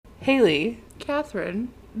Haley,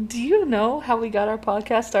 Catherine. do you know how we got our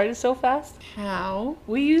podcast started so fast? How?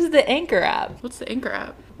 We use the Anchor app. What's the Anchor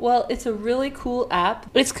app? Well, it's a really cool app.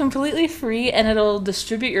 It's completely free and it'll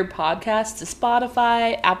distribute your podcast to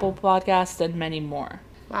Spotify, Apple Podcasts, and many more.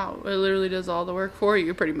 Wow, it literally does all the work for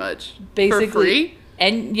you, pretty much. Basically. For free?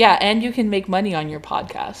 And you can make money on your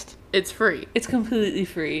podcast. It's free. It's completely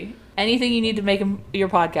free. Anything you need to make your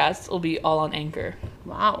podcast will be all on Anchor.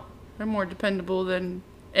 Wow. They're more dependable than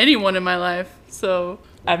anyone in my life, so...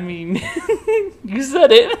 I mean, you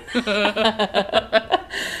said it.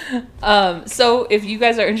 So if you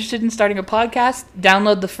guys are interested in starting a podcast,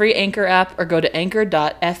 download the free Anchor app or go to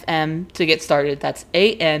anchor.fm to get started. That's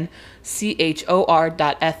ANCHOR.FM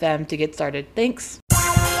to get started. Thanks.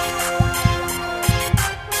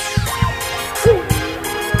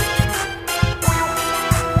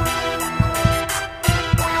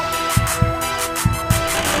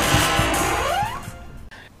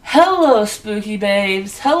 Hello, spooky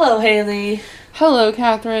babes. Hello, Haley. Hello,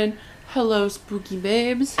 Catherine. Hello, spooky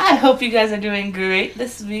babes. I hope you guys are doing great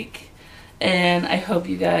this week. And I hope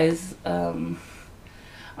you guys are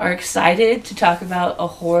excited to talk about a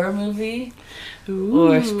horror movie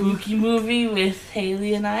or a spooky movie with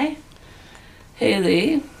Haley and I.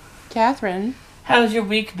 Haley. Catherine. How's your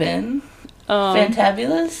week been?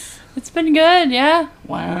 Fantabulous? It's been good, yeah.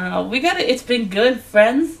 Wow. It's been good,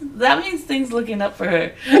 friends. That means things looking up for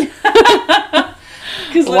her.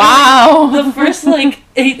 Wow. The first,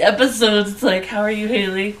 8 episodes, it's like, how are you,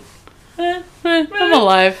 Haley? I'm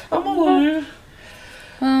alive. I'm alive.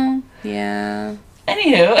 Well, yeah.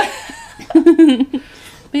 Anywho.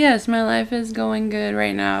 But yes, my life is going good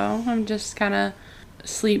right now. I'm just kind of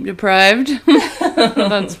sleep deprived.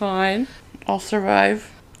 That's fine. I'll survive.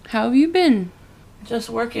 How have you been?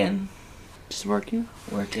 Just working. Just working?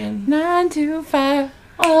 Working. 9 to 5.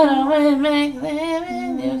 Oh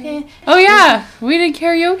yeah, we did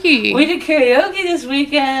karaoke. We did karaoke this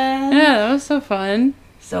weekend. Yeah, that was so fun.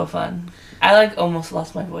 So fun. I almost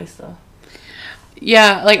lost my voice though.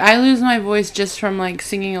 Yeah, I lose my voice just from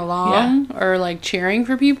singing along or cheering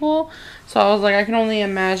for people. So I was I can only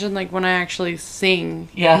imagine when I actually sing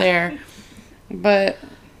there. But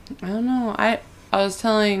I don't know. I was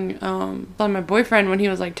telling my boyfriend when he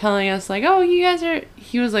was telling us oh, you guys are,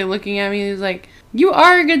 he was looking at me, he was you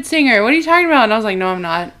are a good singer. What are you talking about? And I was no, I'm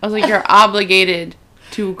not. I was you're obligated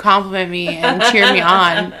to compliment me and cheer me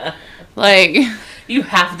on. You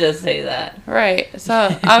have to say that. Right.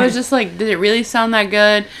 So I was just did it really sound that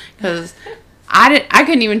good? Because I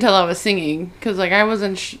couldn't even tell I was singing. Because I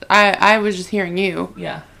wasn't, I was just hearing you.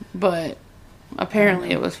 Yeah. But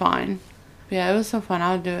apparently it was fine. Yeah, it was so fun.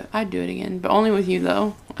 I'd do it again. But only with you,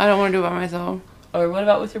 though. I don't want to do it by myself. Or what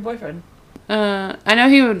about with your boyfriend? I know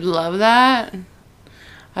he would love that.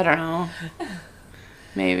 I don't know.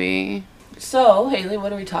 Maybe. So, Haley,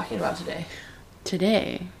 what are we talking about today?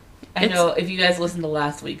 Today? I know if you guys listened to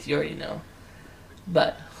last week's, you already know.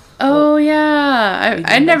 But. Oh, yeah.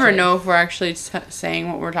 I never know if we're actually saying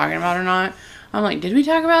what we're talking about or not. I'm did we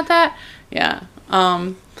talk about that? Yeah.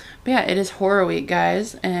 But yeah, it is Horror Week,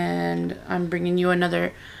 guys. And I'm bringing you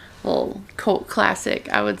another little cult classic,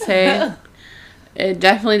 I would say. It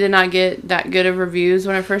definitely did not get that good of reviews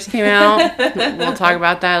when it first came out. We'll talk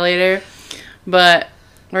about that later. But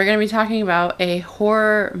we're going to be talking about a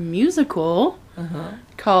horror musical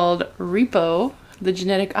called Repo, the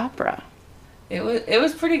Genetic Opera. It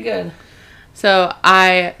was pretty good. So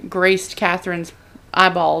I graced Catherine's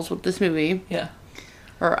eyeballs with this movie. Yeah.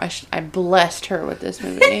 Or I blessed her with this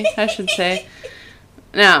movie, I should say.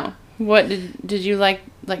 Now, what did you like?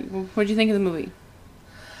 What did you think of the movie?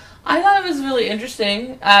 I thought it was really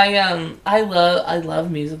interesting. I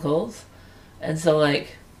love musicals, and so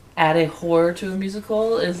adding horror to a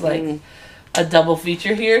musical is a double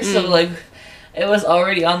feature here. So it was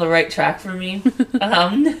already on the right track for me.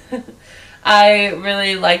 I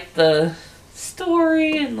really liked the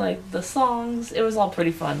story and the songs. It was all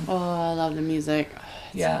pretty fun. Oh, I love the music.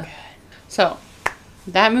 Yeah. So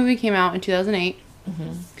that movie came out in 2008.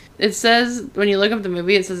 Mm-hmm. It says, when you look up the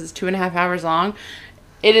movie, it says it's 2.5 hours long.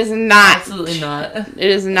 It is not. Absolutely not. It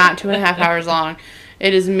is not 2.5 hours long.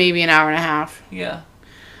 It is maybe an hour and a half. Yeah.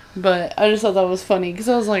 But I just thought that was funny because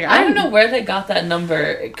I was I don't know where they got that number.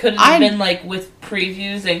 It could have been with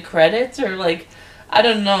previews and credits or I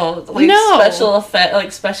don't know, special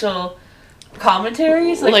effect, special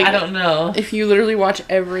commentaries. I don't know. If you literally watch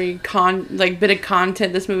every bit of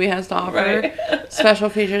content this movie has to offer, right. Special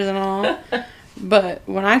features and all. But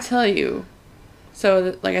when I tell you,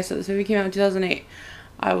 like I said, this movie came out in 2008.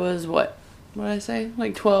 I was what did I say?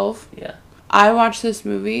 12? Yeah. I watched this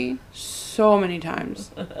movie so many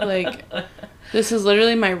times. Like, this is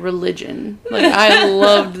literally my religion. Like, I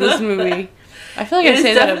loved this movie. I feel like I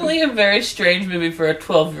say that. It's definitely a very strange movie for a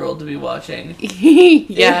 12-year-old to be watching.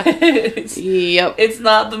 Yeah. Yep. It's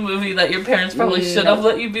not the movie that your parents probably should have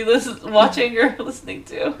let you be watching or listening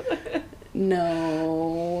to.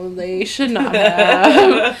 No, they should not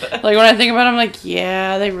have. Like, when I think about it, I'm like,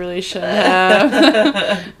 yeah, they really should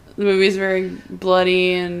have. The movie's very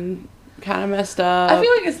bloody and kind of messed up. I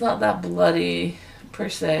feel like it's not that bloody, per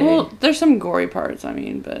se. Well, there's some gory parts, I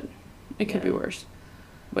mean, but it could be worse.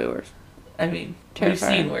 Way worse. I mean,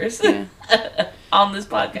 Terrifying. we've seen worse on this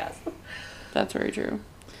podcast. That's very true.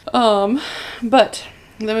 But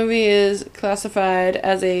the movie is classified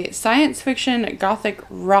as a science fiction gothic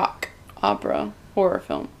rock opera horror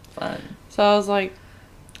film. Fun. So I was like,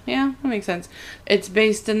 yeah, that makes sense. It's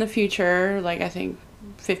based in the future, like I think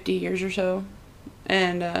 50 years or so.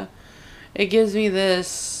 And it gives me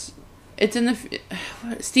this... It's in the...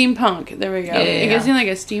 steampunk. There we go. It gives me like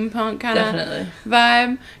a steampunk kind of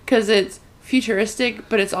vibe. Because it's futuristic,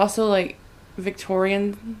 but it's also like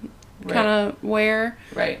Victorian kind of wear.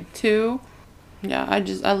 Right. Too. Yeah,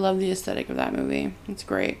 I love the aesthetic of that movie. It's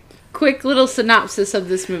great. Quick little synopsis of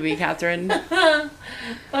this movie, Catherine.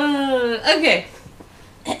 Okay.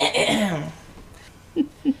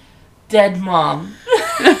 Dead mom.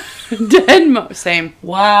 Dead mom. Same.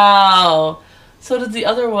 Wow. So did the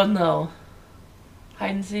other one, though.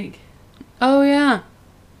 Hide and seek. Oh, yeah.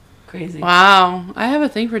 Crazy. Wow. I have a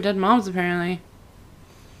thing for dead moms, apparently.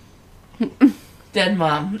 Dead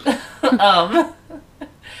mom.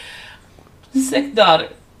 Sick daughter.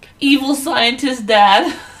 Evil scientist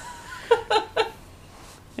dad.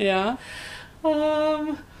 Yeah.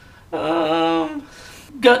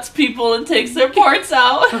 Guts people and takes their parts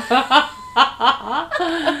out.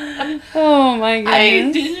 Oh my goodness.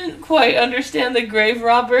 I didn't quite understand the grave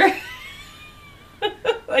robber.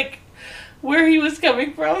 Like, where he was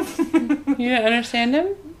coming from. You didn't understand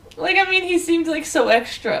him? Like, I mean, he seemed like so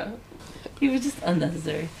extra. He was just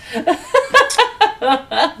unnecessary.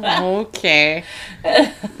 Okay.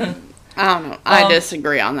 I don't know. I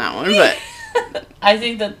disagree on that one, but... I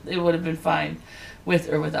think that it would have been fine with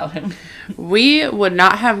or without him. We wouldn't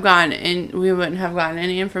have gotten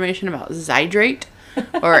any information about Zydrate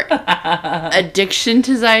or addiction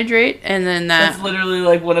to Zydrate, and then that's literally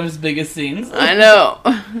like one of his biggest scenes. I know.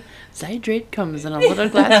 Zydrate comes in a little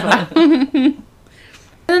glass bottle. And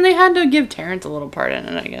then they had to give Terrence a little part in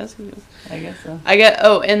it, I guess. I guess so.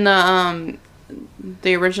 In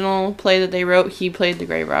the original play that they wrote, he played the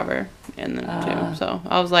grave robber in them too. So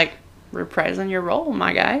I was like, reprising your role,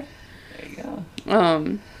 my guy. There you go.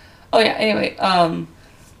 Oh yeah. Anyway,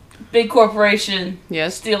 big corporation.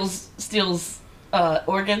 Yes. Steals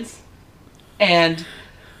organs, and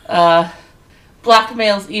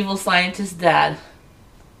blackmails evil scientist dad.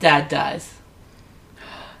 Dad dies.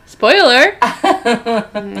 Spoiler. No,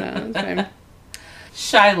 that's fine.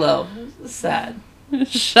 Shiloh, sad.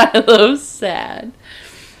 Shiloh's sad.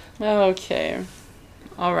 Okay.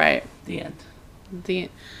 All right. The end. The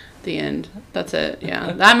end. That's it.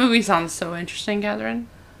 Yeah. That movie sounds so interesting, Catherine.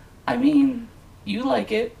 I mean, you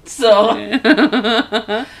like it, so.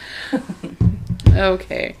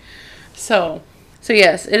 Okay. So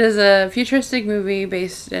yes, it is a futuristic movie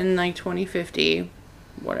based in like 2050.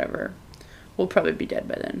 Whatever. We'll probably be dead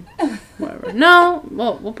by then. Whatever. No.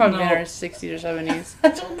 Well, we'll probably be in our 60s or 70s. I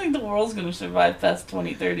don't think the world's going to survive past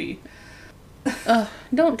 2030.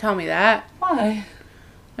 Don't tell me that. Why?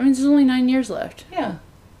 I mean, there's only 9 years left. Yeah.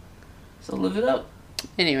 So live it up.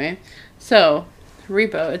 Anyway, so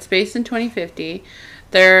Repo, it's based in 2050.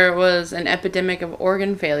 There was an epidemic of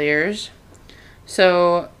organ failures.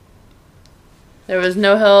 So there was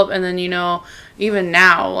no help, and then, even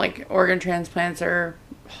now, like, organ transplants are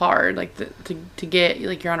hard, like, to get,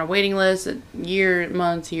 like, you're on a waiting list,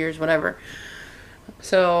 months, years, whatever.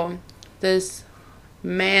 So this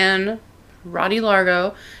man, Roddy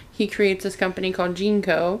Largo, he creates this company called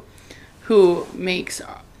GeneCo, who makes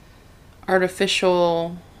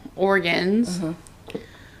artificial organs,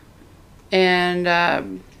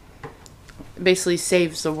 and basically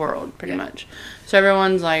saves the world, pretty much. So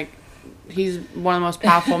everyone's like, he's one of the most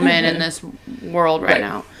powerful men in this world right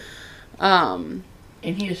now.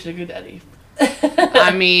 And he is sugar daddy.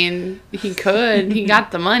 I mean, he could. He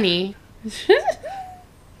got the money.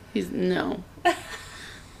 No.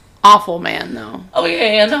 Awful man, though. Oh,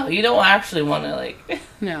 yeah, no. You don't actually want to, like...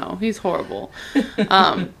 No, he's horrible.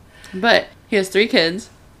 But he has 3 kids.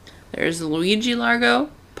 There's Luigi Largo,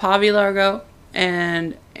 Pavi Largo,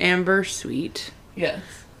 and Amber Sweet. Yes.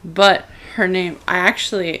 But her name... I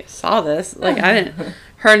actually saw this. Like,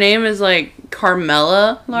 Her name is like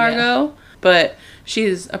Carmela Largo, but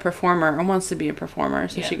she's a performer and wants to be a performer,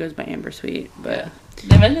 so she goes by Amber Sweet. But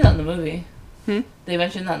they mentioned that in the movie. They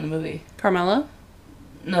mentioned that in the movie. Carmela?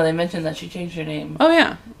 No, they mentioned that she changed her name. Oh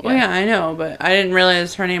yeah. Well, yeah, I know, but I didn't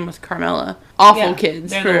realize her name was Carmela. Awful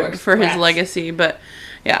kids for his legacy, but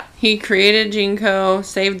yeah, he created GeneCo,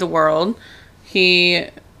 saved the world. He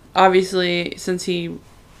obviously, since he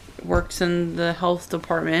works in the health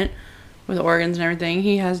department with organs and everything,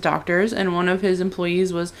 he has doctors, and one of his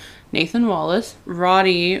employees was Nathan Wallace.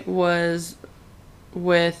 Roddy was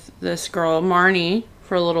with this girl Marnie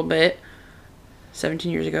for a little bit,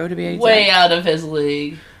 17 years ago to be exact. Way out of his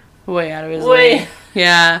league.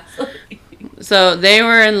 Yeah. So they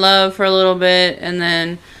were in love for a little bit, and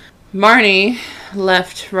then Marnie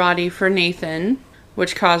left Roddy for Nathan,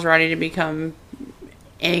 which caused Roddy to become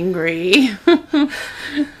angry.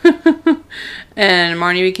 And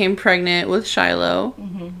Marnie became pregnant with Shiloh,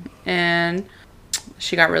 and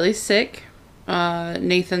she got really sick.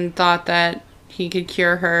 Nathan thought that he could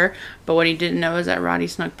cure her, but what he didn't know is that Roddy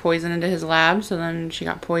snuck poison into his lab, so then she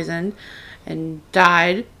got poisoned and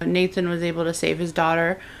died. Nathan was able to save his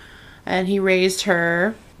daughter, and he raised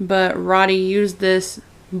her, but Roddy used this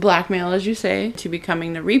blackmail, as you say, to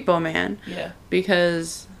becoming the Repo Man. Yeah.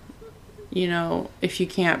 Because, you know, if you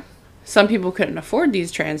can't... Some people couldn't afford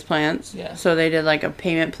these transplants, so they did like a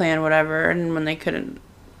payment plan, whatever, and when they couldn't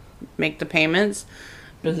make the payments...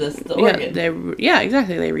 Possess the organ.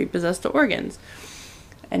 Exactly. They repossessed the organs.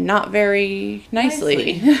 And not very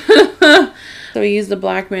nicely. So he used the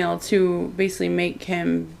blackmail to basically make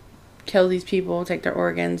him kill these people, take their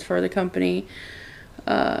organs for the company.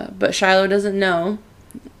 But Shiloh doesn't know.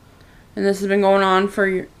 And this has been going on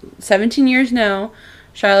for 17 years now.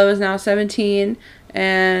 Shiloh is now 17,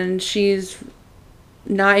 and she's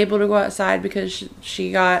not able to go outside because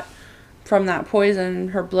she got, from that poison,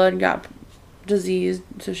 her blood got diseased,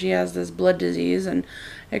 so she has this blood disease, and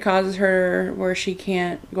it causes her where she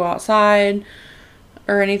can't go outside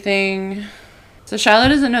or anything. So Shiloh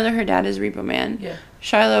doesn't know that her dad is Repo Man. Yeah.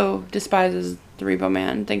 Shiloh despises the Repo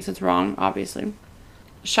Man, thinks it's wrong, obviously.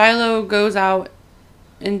 Shiloh goes out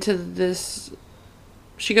into this...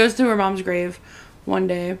 She goes to her mom's grave one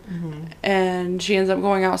day, and she ends up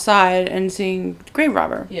going outside and seeing Grave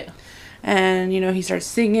Robber. Yeah. And, you know, he starts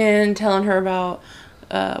singing, telling her about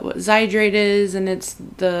what Zydrate is, and it's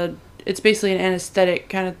basically an anesthetic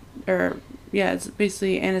kind of, it's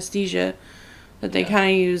basically anesthesia that they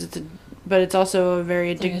kind of use. But it's also a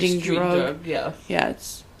very addicting like drug. Yeah. Yeah,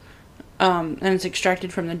 it's and it's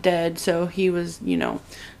extracted from the dead. So he was, you know,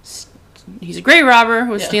 he's a grave robber,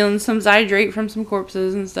 was stealing some Zydrate from some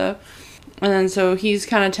corpses and stuff. And then so he's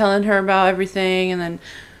kind of telling her about everything, and then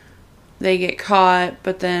they get caught,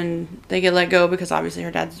 but then they get let go because obviously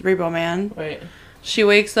her dad's Repo Man. Right. She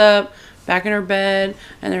wakes up back in her bed,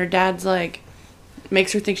 and her dad's like,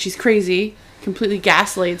 makes her think she's crazy, completely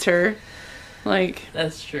gaslights her. Like,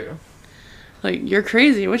 that's true. Like, you're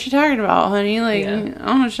crazy. What you talking about, honey? Like, I don't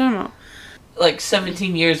know what you're talking about. Like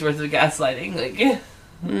 17 years worth of gaslighting. Like,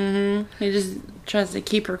 He just tries to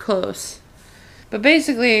keep her close. But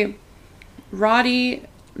basically, Roddy,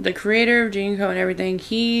 the creator of GeneCo and everything,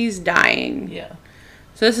 he's dying. Yeah.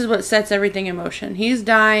 So this is what sets everything in motion. He's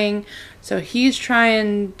dying, so he's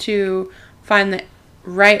trying to find the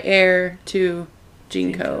right heir to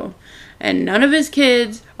GeneCo. And none of his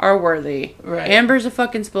kids are worthy. Right. Amber's a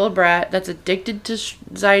fucking spoiled brat that's addicted to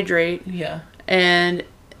Zydrate. Yeah. And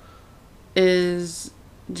is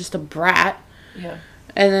just a brat. Yeah.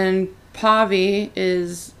 And then Pavi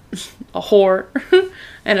is a whore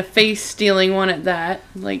and a face-stealing one at that.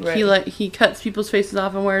 Like, he cuts people's faces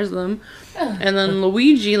off and wears them. And then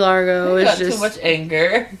Luigi Largo is just... too much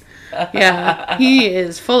anger. Yeah, he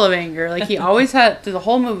is full of anger. Like, he always had, through the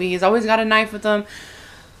whole movie, he's always got a knife with him.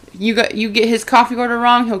 You get his coffee order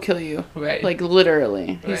wrong, he'll kill you. Right. Like,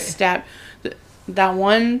 literally. Right. He's stabbed. That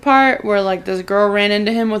one part where, like, this girl ran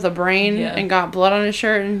into him with a brain and got blood on his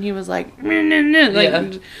shirt, and he was like,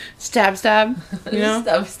 stab, you know?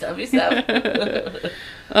 stab.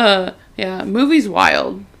 Yeah, movie's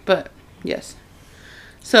wild, but yes.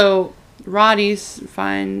 So, Roddy's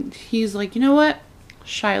fine. He's like, you know what?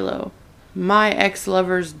 Shiloh, my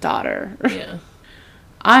ex-lover's daughter. Yeah.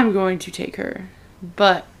 I'm going to take her.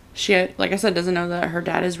 But she, like I said, doesn't know that her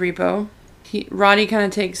dad is Repo. Roddy kind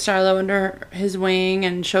of takes Shiloh under his wing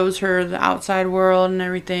and shows her the outside world and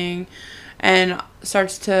everything, and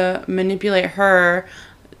starts to manipulate her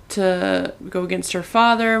to go against her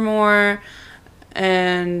father more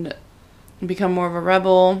and become more of a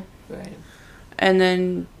rebel. Right. And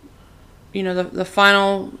then, you know, the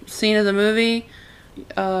final scene of the movie,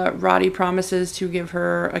 Roddy promises to give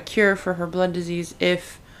her a cure for her blood disease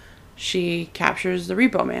if she captures the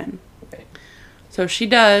Repo Man. Right. So she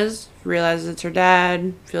does, realizes it's her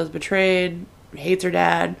dad, feels betrayed, hates her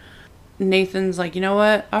dad. Nathan's like, you know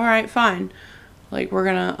what? All right, fine. Like,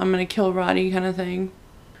 I'm gonna kill Roddy kind of thing.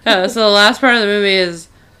 So the last part of the movie is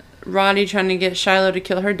Roddy trying to get Shiloh to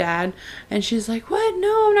kill her dad. And she's like, what?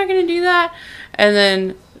 No, I'm not gonna do that. And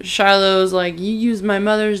then Shiloh's like, you used my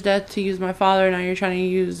mother's death to use my father. Now you're trying to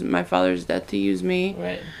use my father's death to use me.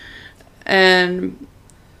 Right. And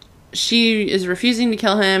she is refusing to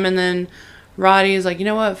kill him. And then Roddy is like, you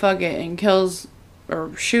know what? Fuck it. And kills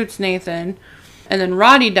or shoots Nathan. And then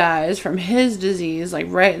Roddy dies from his disease, like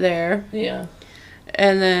right there. Yeah.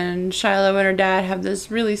 And then Shiloh and her dad have this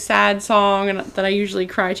really sad song that I usually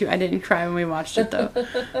cry to. I didn't cry when we watched it, though.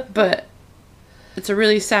 But it's a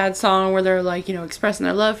really sad song where they're, like, you know, expressing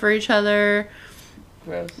their love for each other.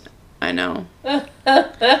 Gross. I know.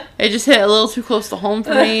 It just hit a little too close to home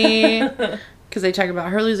for me. Because they talk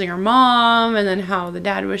about her losing her mom. And then how the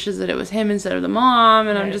dad wishes that it was him instead of the mom.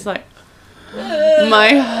 And I'm just like,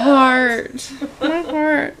 my heart. My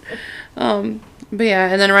heart. But yeah,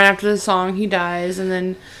 and then right after the song, he dies, and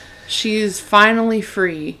then she's finally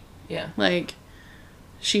free. Yeah. Like,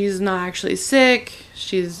 she's not actually sick.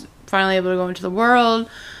 She's finally able to go into the world,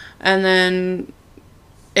 and then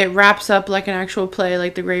it wraps up like an actual play.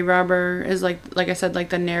 Like, the grave robber is, like I said, like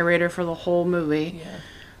the narrator for the whole movie. Yeah.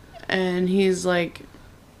 And he's, like,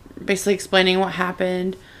 basically explaining what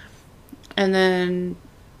happened, and then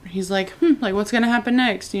he's like, like, what's gonna happen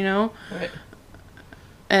next, you know? Right.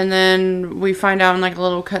 And then we find out in, like, a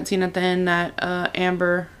little cutscene at the end that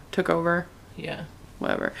Amber took over. Yeah.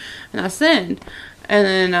 Whatever. And that's the end.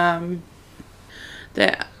 And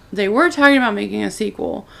then they were talking about making a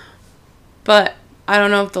sequel. But I don't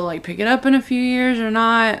know if they'll, like, pick it up in a few years or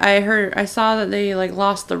not. I saw that they, like,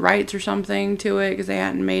 lost the rights or something to it because they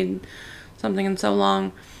hadn't made something in so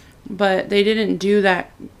long. But they didn't do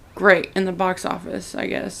that great in the box office, I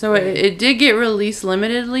guess. So it did get released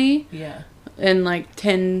limitedly. Yeah. In like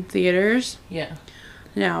 10 theaters. Yeah.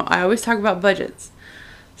 Now, I always talk about budgets.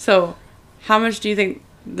 So, how much do you think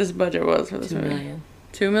this budget was for this movie? $2 million.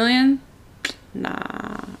 $2 million?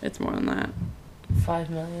 Nah, it's more than that. $5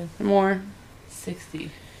 million. More.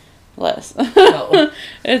 60. Less. Oh.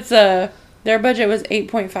 It's their budget was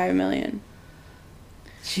 $8.5 million.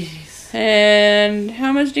 Jeez. And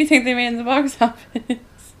how much do you think they made in the box office?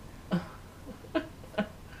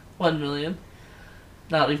 $1 million.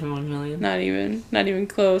 Not even 1 million. Not even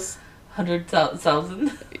close.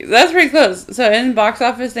 100,000. That's pretty close. So in box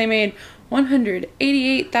office, they made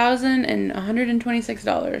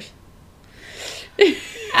 $188,126.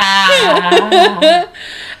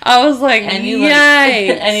 I was like,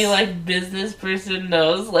 yikes! Any like business person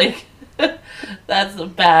knows, like, that's a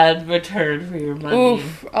bad return for your money.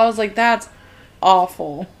 Oof! I was like, that's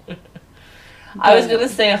awful. I was gonna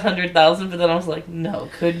say 100,000, but then I was like, no,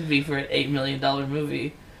 couldn't be for an $8 million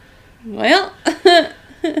movie. Well, there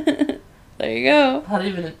you go. Not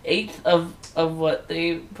even an eighth of what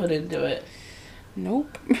they put into it.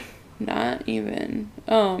 Nope, not even.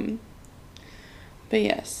 But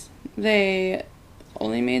yes, they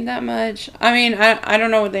only made that much. I mean, I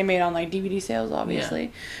don't know what they made on like DVD sales,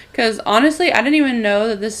 obviously, because honestly, I didn't even know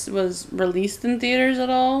that this was released in theaters at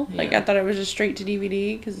all. Yeah. Like, I thought it was just straight to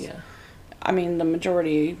DVD. Because I mean, the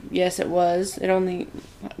majority, yes, it was. It only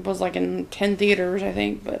was like in 10 theaters, I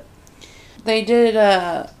think. But they did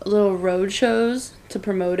little road shows to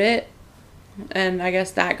promote it. And I guess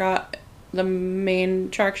that got the main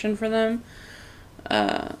traction for them.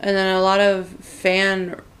 And then a lot of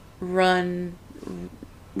fan-run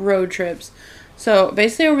road trips. So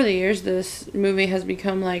basically, over the years, this movie has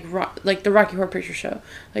become like the Rocky Horror Picture Show.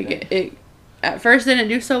 Like, it at first didn't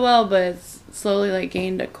do so well, but it's slowly like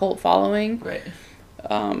gained a cult following, right?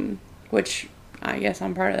 Which I guess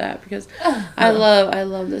I'm part of that because I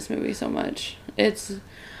love this movie so much.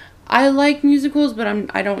 I like musicals, but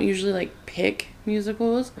I don't usually like pick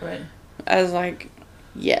musicals, right? As like,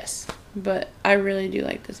 yes, but I really do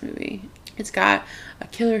like this movie. It's got a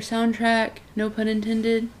killer soundtrack, no pun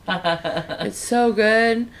intended. It's so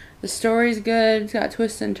good. The story's good. It's got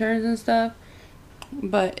twists and turns and stuff.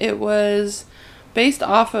 But it was based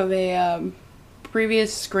off of a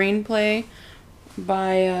previous screenplay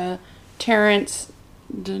by Terrence.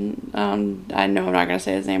 I know I'm not going to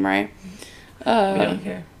say his name right. We don't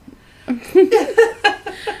care.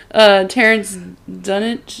 Terrence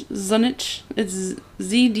Zunich. It's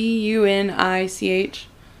Zdunich.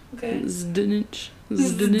 Okay.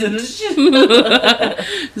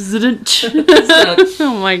 Zdunich.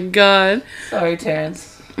 Oh my god. Sorry,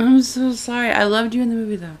 Terrence. I'm so sorry. I loved you in the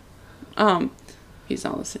movie, though. He's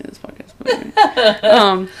not listening to this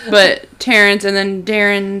podcast. But Terrence and then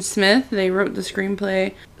Darren Smith, they wrote the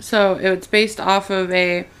screenplay. So it's based off of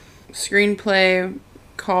a screenplay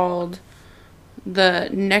called The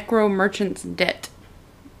Necro Merchant's Debt.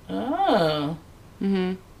 Oh.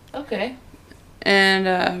 Okay.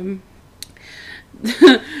 And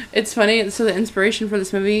it's funny. So the inspiration for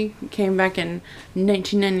this movie came back in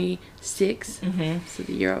 1996. So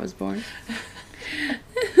the year I was born.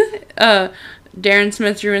 Darren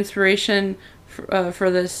Smith drew inspiration for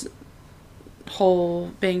this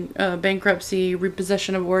whole bankruptcy,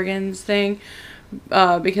 repossession of organs thing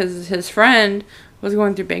because his friend was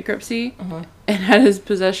going through bankruptcy and had his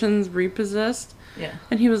possessions repossessed. Yeah.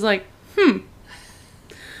 And he was like,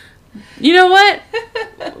 you know what?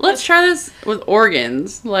 Let's try this with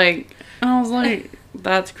organs. Like, and I was like,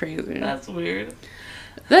 that's crazy. That's weird.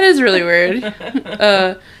 That is really weird.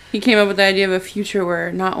 He came up with the idea of a future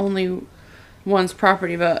where not only one's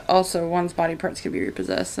property, but also one's body parts could be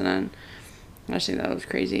repossessed. And then I just think that was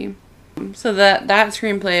crazy. So that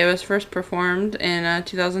screenplay was first performed in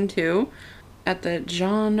 2002 at the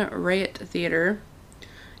John Raitt Theater.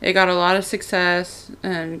 It got a lot of success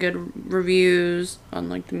and good reviews,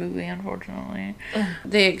 unlike the movie, unfortunately.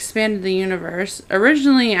 They expanded the universe.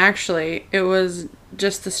 Originally, actually, it was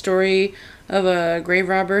just the story of a grave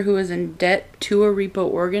robber who was in debt to a repo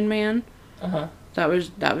organ man. That was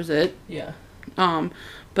it. Yeah.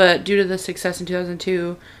 But due to the success in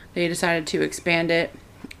 2002, they decided to expand it,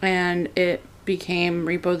 and it became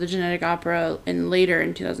Repo the Genetic Opera later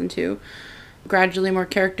in 2002. Gradually, more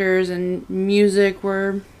characters and music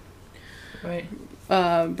were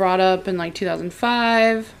brought up in like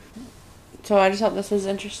 2005. So I just thought this was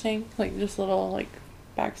interesting, like just little like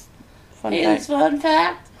fun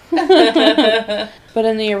fact. But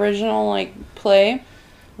in the original like play,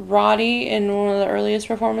 Roddy in one of the earliest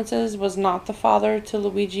performances was not the father to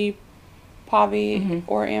Luigi, Pavi,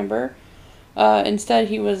 or Amber. Instead,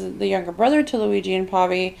 he was the younger brother to Luigi and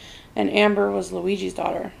Pavi, and Amber was Luigi's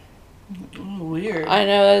daughter. Ooh, weird. I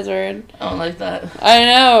know, that's weird. I don't like that. I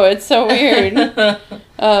know, it's so weird.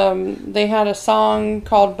 They had a song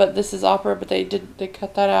called But This Is Opera, but they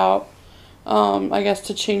cut that out. I guess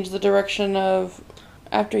to change the direction of...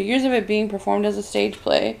 After years of it being performed as a stage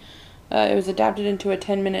play, it was adapted into a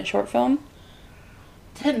 10-minute short film.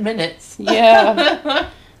 10 minutes? Yeah.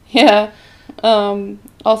 Yeah.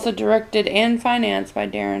 Also directed and financed by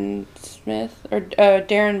Darren Smith, or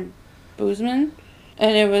Darren Boozman.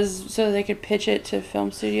 And it was so they could pitch it to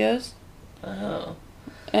film studios. Oh.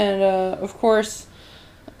 And, of course,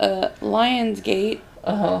 Lionsgate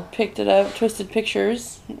picked it up, Twisted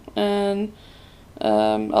Pictures, and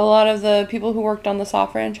a lot of the people who worked on the Saw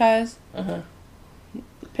franchise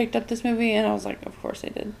picked up this movie, and I was like, of course they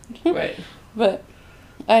did. Right. But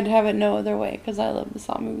I'd have it no other way, because I love the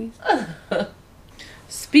Saw movies.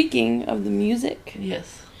 Speaking of the music,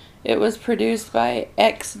 yes, it was produced by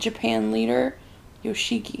ex-Japan leader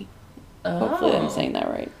Yoshiki. Oh. Hopefully I'm saying that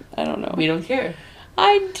right. I don't know. We don't care.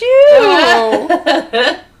 I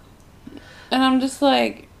do! And I'm just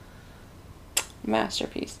like,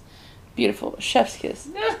 masterpiece. Beautiful. Chef's kiss.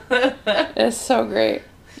 It's so great.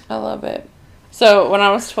 I love it. So, when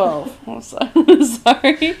I was 12, I'm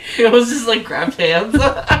sorry. It was just like grabbed hands.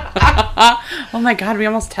 Oh my god, we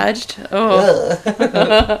almost touched. Oh.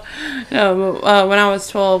 No, when I was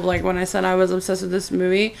 12, like when I said I was obsessed with this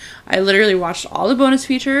movie, I literally watched all the bonus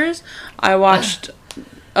features. I watched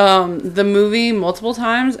the movie multiple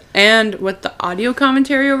times and with the audio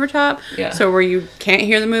commentary over top. Yeah. So where you can't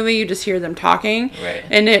hear the movie, you just hear them talking. Right.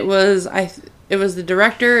 And it was the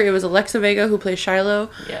director. It was Alexa Vega who plays Shiloh.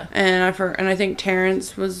 Yeah. And I think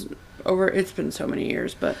Terrence was over. It's been so many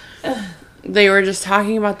years, but they were just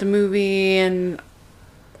talking about the movie and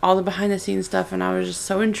all the behind the scenes stuff, and I was just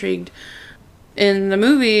so intrigued. In the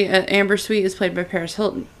movie, Amber Sweet is played by Paris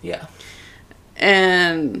Hilton. Yeah.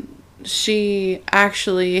 And she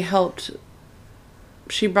actually helped.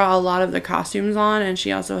 She brought a lot of the costumes on, and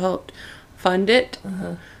she also helped fund it.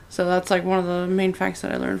 So that's like one of the main facts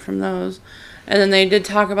that I learned from those. And then they did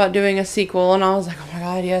talk about doing a sequel, and I was like, oh my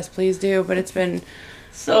god, yes, please do. But it's been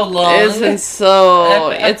so long.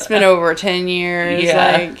 It's been over 10 years.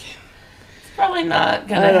 Yeah. Like, it's probably not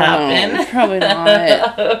gonna happen. Probably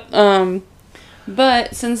not.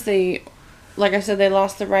 But since they, like I said, they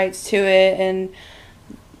lost the rights to it, and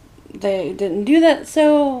they didn't do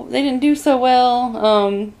so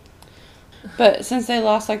well. But since they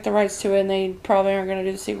lost like the rights to it, and they probably aren't gonna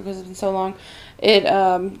do the sequel because it's been so long, it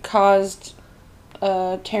caused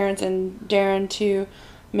Terrence and Darren to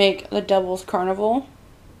make the Devil's Carnival.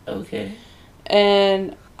 Okay.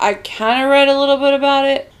 And I kind of read a little bit about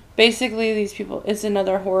it. Basically, these people, it's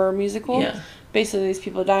another horror musical. Yeah. Basically, these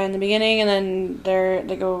people die in the beginning, and then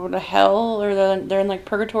they go to hell, or they're in, like,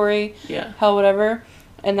 purgatory. Yeah. Hell, whatever.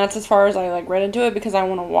 And that's as far as I, like, read into it, because I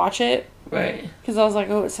want to watch it. Right. Because I was like,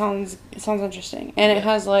 oh, it sounds interesting. And it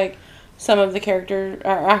has, like, some of the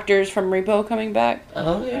actors from Repo coming back.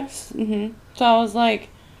 Oh, yes. Mm-hmm. So I was like,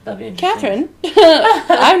 That'd be interesting. Catherine,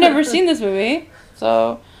 I've never seen this movie.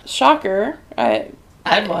 So, shocker.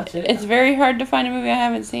 I'd watch it. It's very hard to find a movie I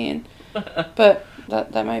haven't seen. But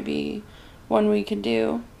that might be one we could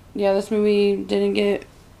do. Yeah, this movie didn't get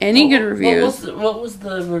any good reviews. What was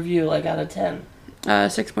the review, like, out of 10?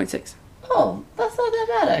 6.6. Oh, that's not that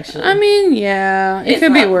bad, actually. I mean, yeah. It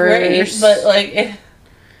could be worse. Great, but, like...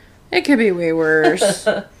 It could be way worse.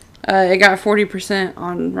 It got 40%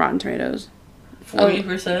 on Rotten Tomatoes.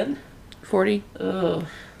 40%? 40. Ugh.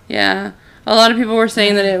 Yeah. A lot of people were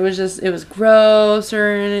saying that it was gross,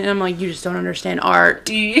 and I'm like, you just don't understand art.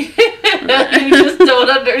 You just don't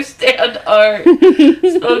understand art.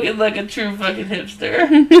 Spoken like a true fucking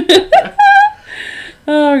hipster.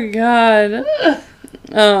 Oh, God.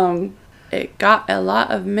 It got a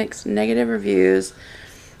lot of mixed negative reviews,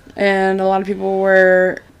 and a lot of people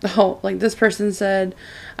were, like this person said,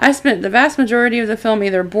 I spent the vast majority of the film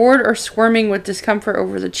either bored or squirming with discomfort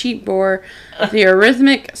over the cheap gore, the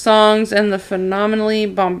arrhythmic songs, and the phenomenally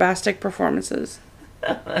bombastic performances.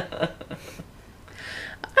 I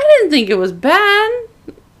didn't think it was bad.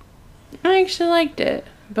 I actually liked it,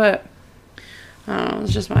 but I don't know,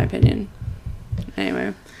 it's just my opinion.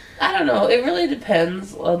 Anyway. I don't know. It really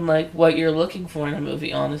depends on, like, what you're looking for in a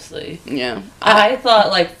movie, honestly. Yeah. I thought,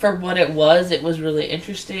 like, for what it was really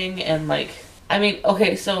interesting, and, like, I mean,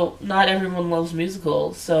 okay, so not everyone loves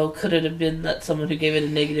musicals, so could it have been that someone who gave it a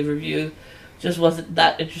negative review just wasn't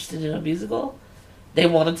that interested in a musical? They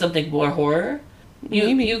wanted something more horror?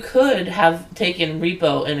 You could have taken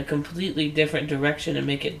Repo in a completely different direction and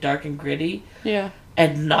make it dark and gritty. Yeah.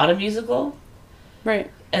 And not a musical.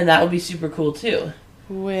 Right. And that would be super cool, too.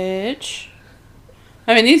 Which,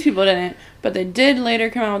 I mean, these people didn't, but they did later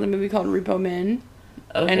come out with a movie called Repo Men.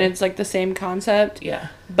 Okay. And it's like the same concept. Yeah.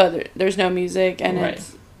 But there's no music, and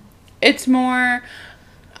it's more,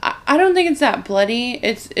 I don't think it's that bloody.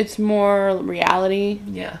 It's more reality.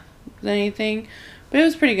 Yeah. Than anything. But it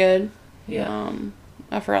was pretty good. Yeah.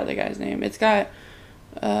 I forgot the guy's name. It's got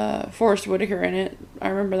Forrest Whitaker in it. I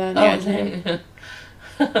remember that guy's name.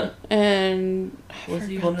 And was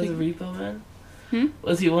he one of the Repo Men? Hmm?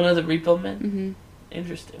 Was he one of the Repo Men? Mm-hmm.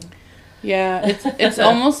 Interesting. Yeah, it's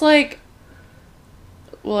almost like,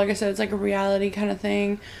 well, like I said, it's like a reality kind of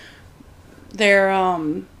thing. They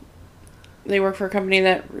work for a company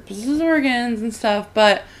that repossesses organs and stuff,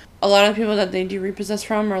 but a lot of people that they do repossess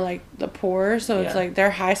from are like the poor, so it's like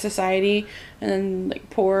they're high society and then like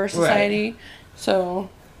poor society. Right. So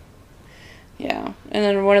yeah, and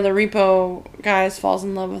then one of the Repo guys falls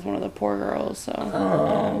in love with one of the poor girls.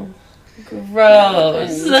 So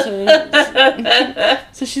gross.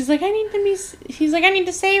 So she's like, he's like, I need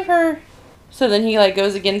to save her. So then he like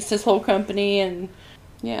goes against his whole company, and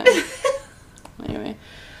yeah. Anyway.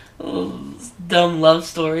 Dumb love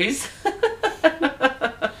stories.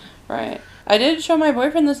 Right. I did show my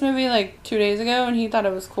boyfriend this movie like 2 days ago, and he thought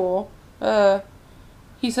it was cool.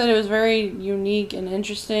 He said it was very unique and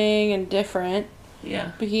interesting and different.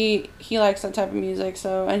 Yeah. But he likes that type of music,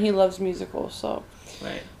 so, and he loves musicals, so.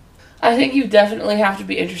 Right. I think you definitely have to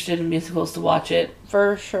be interested in musicals to watch it.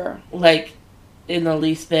 For sure. Like, in the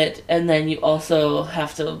least bit, and then you also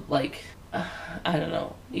have to, like, I don't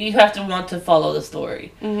know. You have to want to follow the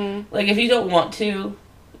story. Mm-hmm. Like, if you don't want to,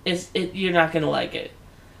 you're not gonna like it.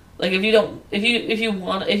 Like, if you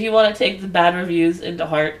want to take the bad reviews into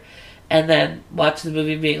heart, and then watch the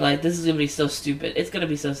movie being like, this is gonna be so stupid. It's gonna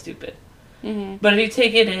be so stupid. Mm-hmm. But if you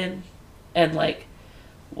take it in, and like,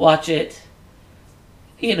 watch it,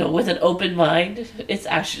 with an open mind, it's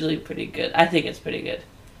actually pretty good. I think it's pretty good.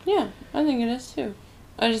 Yeah, I think it is too.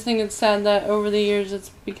 I just think it's sad that over the years it's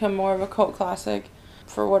become more of a cult classic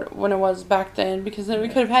for when it was back then, because then we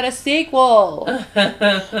could have had a sequel. But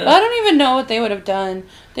I don't even know what they would have done.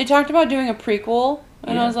 They talked about doing a prequel,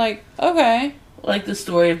 and I was like, okay. Like the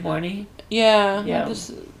story of Marnie? Yeah. Yeah.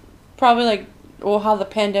 Probably like, how the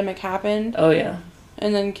pandemic happened. Oh, yeah.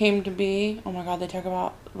 And then came to be. Oh my god, they talk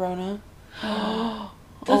about Rona. Oh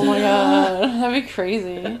my god, that'd be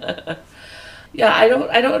crazy. Yeah, I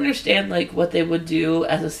don't understand like what they would do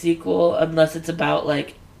as a sequel unless it's about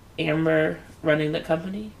like Amber running the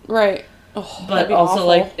company. Right. Oh, but also awful.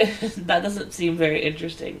 Like that doesn't seem very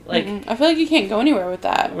interesting. Like I feel like you can't go anywhere with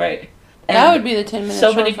that. Right. That would be the 10-minute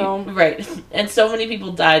short film. Right. And so many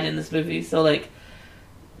people died in this movie, so like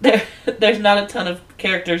there's not a ton of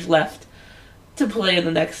characters left to play in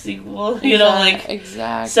the next sequel. You know, like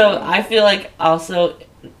exactly. So I feel like also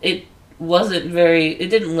it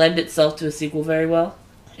didn't lend itself to a sequel very well.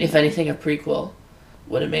 If anything, a prequel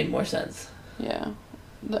would have made more sense. Yeah,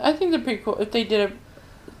 I think the prequel. If they did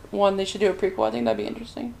they should do a prequel. I think that'd be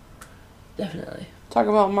interesting. Definitely. Talk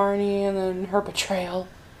about Marnie and then her betrayal.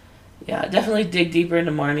 Yeah, definitely dig deeper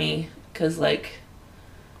into Marnie, because, like,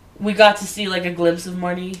 we got to see, like, a glimpse of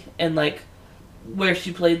Marnie and, like,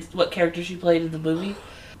 what character she played in the movie.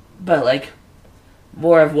 But, like,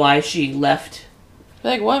 more of why she left.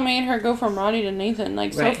 Like, what made her go from Ronnie to Nathan,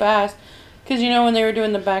 like, so Right. fast? Because, you know, when they were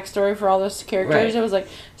doing the backstory for all those characters, Right. it was, like,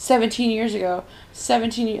 17 years ago.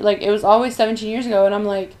 Like, it was always 17 years ago, and I'm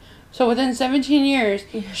like, so within 17 years,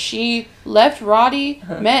 she left Roddy,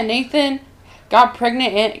 met Nathan, got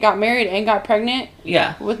married and got pregnant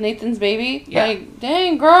Yeah. with Nathan's baby. Yeah. Like,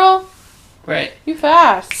 dang, girl, Right. you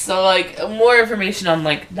fast. So, like, more information on,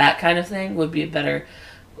 like, that kind of thing would be a better,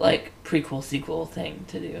 like, prequel, sequel thing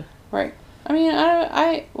to do. Right. I mean,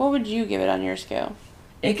 what would you give it on your scale?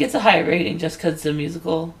 It gets a higher rating just because it's a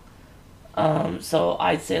musical. So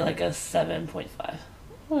I'd say, like, a 7.5.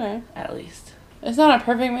 Okay. At least. It's not a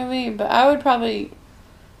perfect movie, but I would probably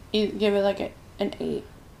give it, like, an 8.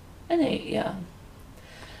 An 8, yeah.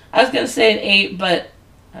 I was going to say an 8, but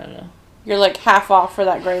I don't know. You're, like, half off for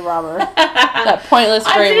that grave robber. That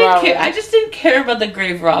pointless grave robber. I just didn't care about the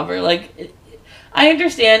grave robber. Like, I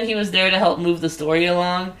understand he was there to help move the story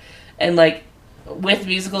along. And, like, with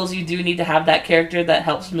musicals, you do need to have that character that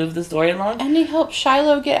helps move the story along. And he helped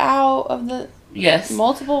Shiloh get out of the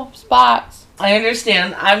multiple spots. I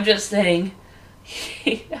understand. I'm just saying,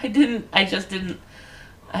 I didn't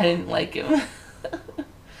like him.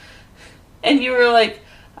 And you were like,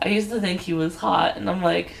 I used to think he was hot, and I'm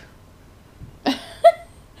like, ew.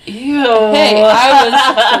 Hey, I was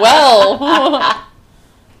 12.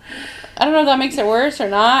 I don't know if that makes it worse or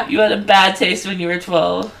not. You had a bad taste when you were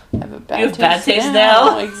 12. I have a bad you have bad taste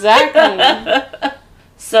now? Exactly.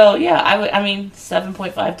 So, yeah, I mean,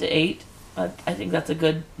 7.5 to 8. I think that's a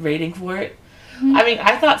good rating for it. Mm-hmm. I mean,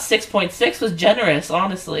 I thought 6.6 was generous,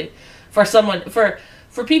 honestly.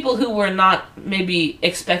 For people who were not maybe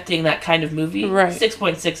expecting that kind of movie, right.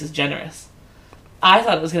 6.6 is generous. I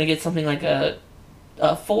thought it was going to get something like a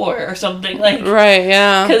 4 or something. Like, right,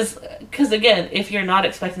 yeah. Because, again, if you're not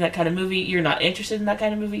expecting that kind of movie, you're not interested in that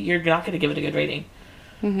kind of movie, you're not going to give it a good rating.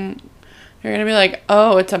 Mm-hmm. You're going to be like,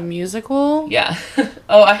 oh, it's a musical? Yeah.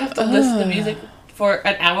 Oh, I have to listen to music for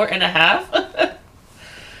an hour and a half?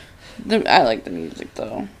 I like the music,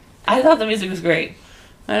 though. I thought the music was great.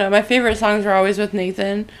 I know. My favorite songs were always with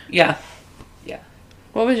Nathan. Yeah. Yeah.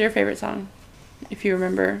 What was your favorite song, if you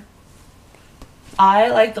remember? I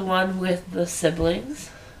like the one with the siblings.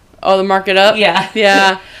 Oh, the Mark It Up? Yeah.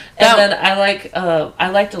 Yeah. And then I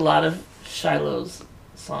liked a lot of Shiloh's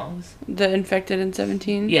songs. The Infected in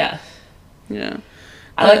 17? Yeah. Yeah.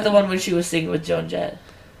 I like the one when she was singing with Joan Jett.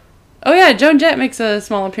 Oh, yeah. Joan Jett makes a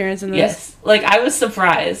small appearance in this. Yes. Like, I was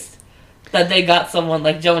surprised that they got someone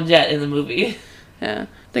like Joan Jett in the movie. Yeah.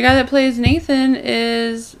 The guy that plays Nathan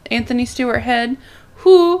is Anthony Stewart Head,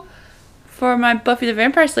 who, for my Buffy the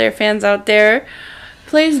Vampire Slayer fans out there,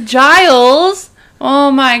 plays Giles. Oh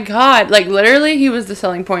my god. Like, literally, he was the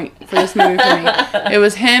selling point for this movie for me. It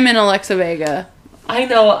was him and Alexa Vega. I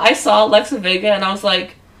know. I saw Alexa Vega and I was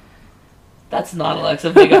like, that's not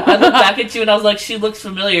Alexa Vega. I looked back at you and I was like, she looks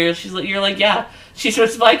familiar. You're like, yeah, she's from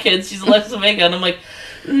Spy Kids. She's Alexa Vega. And I'm like,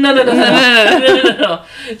 no.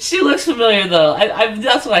 She looks familiar though. I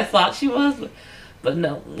that's what I thought she was, but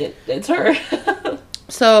no, it's her.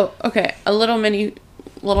 So, okay, a little mini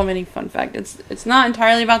fun fact. It's not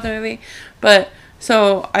entirely about the movie, but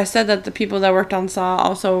so I said that the people that worked on Saw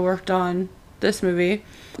also worked on this movie.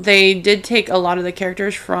 They did take a lot of the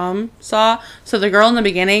characters from Saw. So the girl in the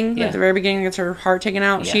beginning, at the very beginning, gets her heart taken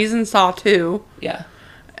out. Yeah. She's in Saw 2. Yeah.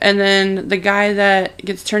 And then the guy that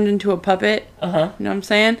gets turned into a puppet, you know what I'm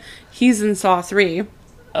saying? He's in Saw 3.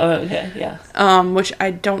 Oh, okay, yeah. Which I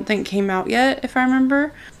don't think came out yet, if I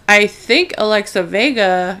remember. I think Alexa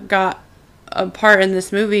Vega got a part in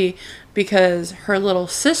this movie because her little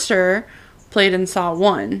sister played in Saw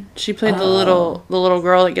 1. She played the little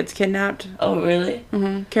girl that gets kidnapped. Oh, really?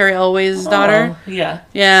 Mm-hmm. Carrie Elway's daughter. Yeah.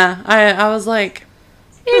 Yeah, I was like...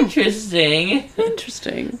 Interesting.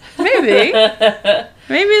 Maybe.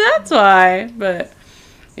 Maybe that's why. But,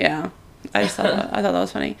 yeah. I thought that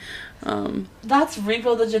was funny. That's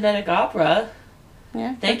Repo the Genetic Opera.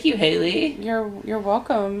 Yeah. Thank you, Haley. You're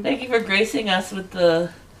welcome. Thank you for gracing us with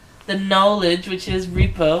the knowledge, which is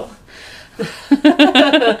Repo.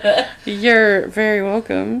 You're very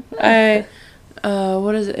welcome. I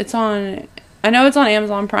What is it? It's on. I know it's on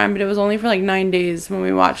Amazon Prime, but it was only for like 9 days when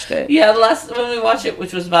we watched it. Yeah, when we watched it,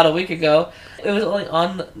 which was about a week ago, it was only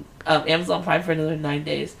on Amazon Prime for another 9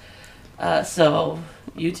 days. So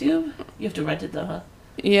YouTube, you have to rent it though, huh?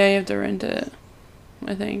 Yeah, you have to rent it.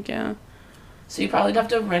 I think, yeah. So you probably have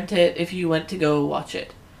to rent it if you went to go watch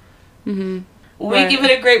it. Mm-hmm. We give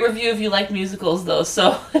it a great review if you like musicals, though.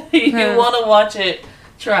 So if you want to watch it,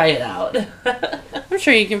 try it out. I'm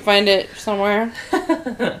sure you can find it somewhere.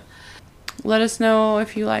 Let us know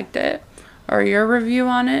if you liked it or your review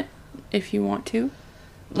on it if you want to.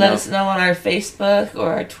 Let us know on our Facebook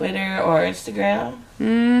or our Twitter or our Instagram.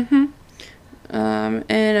 Mm-hmm.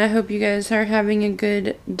 And I hope you guys are having a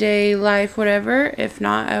good day, life, whatever. If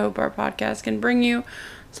not, I hope our podcast can bring you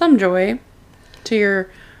some joy to your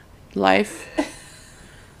life.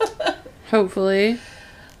 Hopefully.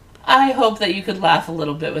 I hope that you could laugh a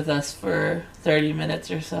little bit with us for 30 minutes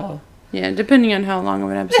or so. Yeah, depending on how long of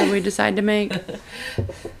an episode we decide to make.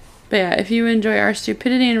 But yeah, if you enjoy our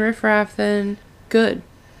stupidity and riffraff, then good.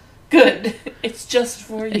 Good. It's just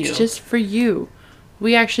for you. It's just for you.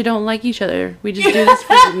 We actually don't like each other. We just do this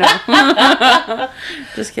for you. No.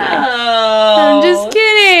 Just kidding. Oh. I'm just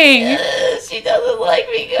kidding. She doesn't like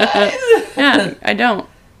me, guys. Yeah, I don't.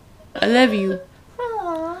 I love you.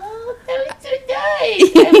 Aww, that was so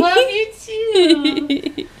nice. I love you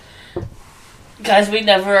too. Guys, we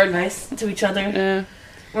never are nice to each other.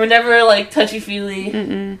 We're never like touchy-feely.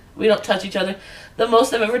 Mm-mm. We don't touch each other. The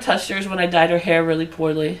most I've ever touched her is when I dyed her hair really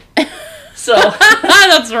poorly. So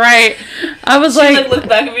that's right. I was she like looked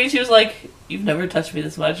back at me and she was like, "You've never touched me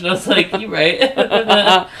this much." And I was like, "You're right."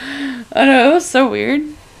 I know, it was so weird.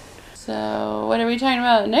 So, what are we talking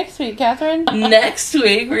about next week, Catherine? Next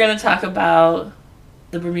week, we're going to talk about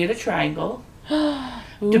the Bermuda Triangle.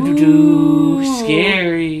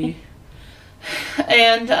 Scary.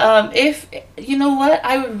 And if, you know what,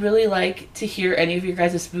 I would really like to hear any of your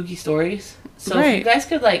guys' spooky stories. So if you guys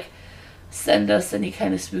could, like, send us any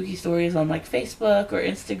kind of spooky stories on, like, Facebook or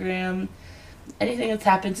Instagram. Anything that's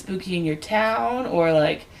happened spooky in your town or,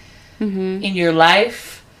 like, in your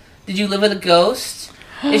life. Did you live with a ghost?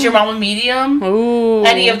 Is your mom a medium? Ooh.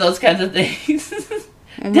 Any of those kinds of things.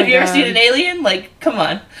 Have you ever seen an alien? Like, come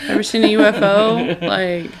on. Ever seen a UFO?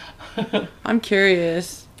 Like, I'm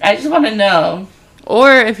curious. I just want to know.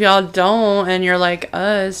 Or if y'all don't and you're like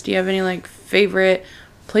us, do you have any, like, favorite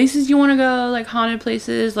places you want to go? Like, haunted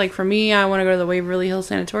places? Like, for me, I want to go to the Waverly Hills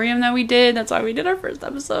Sanatorium that we did. That's why we did our first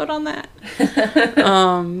episode on that.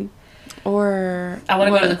 Or... I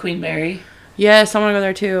want to go to the Queen Mary. Yes, I want to go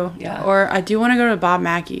there too. Yeah. Or I do want to go to Bob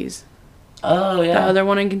Mackey's. Oh, yeah. The other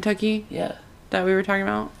one in Kentucky. Yeah. That we were talking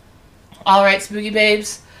about. All right, spooky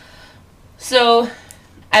babes. So,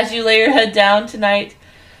 as you lay your head down tonight,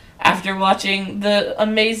 after watching the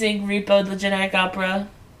amazing Repo, the Genetic Opera,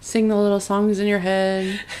 sing the little songs in your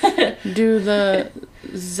head. Do the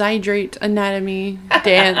Zydrate Anatomy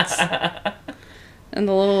dance. And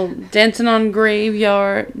the little dancing on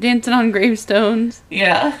gravestones.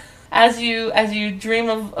 Yeah. As you dream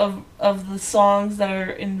of the songs that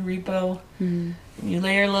are in Repo, and you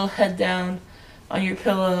lay your little head down on your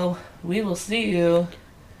pillow, we will see you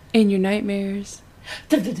in your nightmares.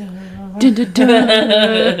 Dun, dun, dun. Dun, dun,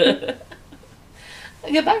 dun.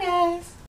 Goodbye, guys.